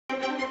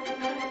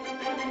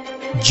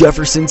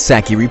Jefferson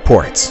Sackey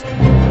reports.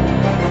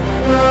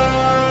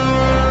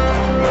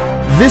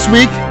 This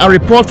week, a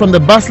report from the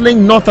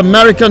bustling North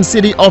American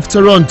city of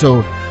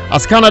Toronto,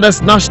 as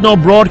Canada's national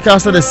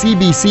broadcaster, the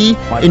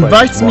CBC,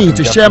 invites me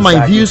to share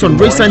my views on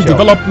recent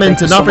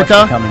developments in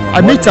Africa.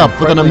 I meet up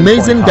with an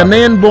amazing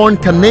Ghanaian-born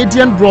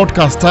Canadian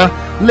broadcaster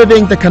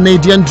living the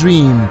Canadian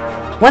dream.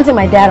 One thing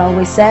my dad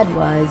always said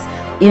was,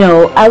 you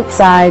know,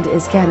 outside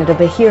is Canada,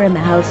 but here in the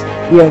house,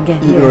 you're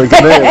again here.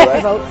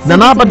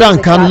 Nana Aba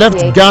Duncan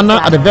left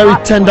Ghana at a very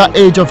tender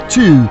age of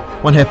 2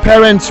 when her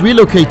parents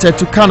relocated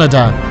to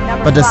Canada.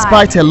 But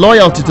despite her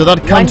loyalty to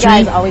that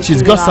country,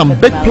 she's got some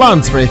big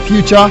plans for a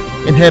future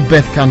in her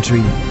birth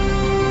country.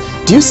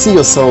 Do you see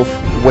yourself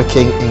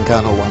working in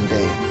Ghana one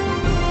day?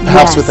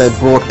 Perhaps with a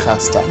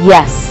broadcaster?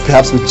 Yes.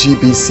 Perhaps with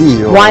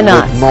GBC or why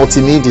not? With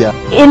multimedia?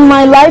 In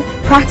my life,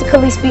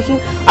 practically speaking,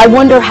 I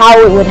wonder how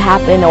it would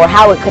happen or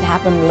how it could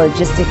happen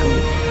logistically.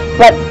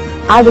 But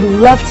I would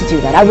love to do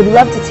that. I would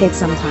love to take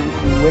some time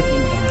and work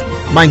in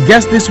Ghana. My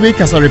guest this week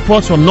as a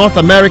report from North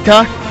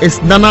America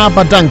is Nana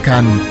Aba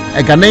Duncan,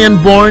 a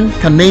Ghanaian-born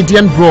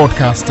Canadian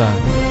broadcaster.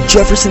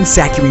 Jefferson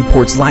Sackey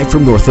reports live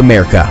from North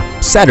America,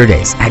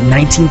 Saturdays at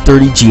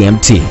 19:30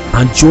 GMT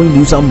on Joy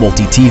News on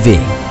Multi TV.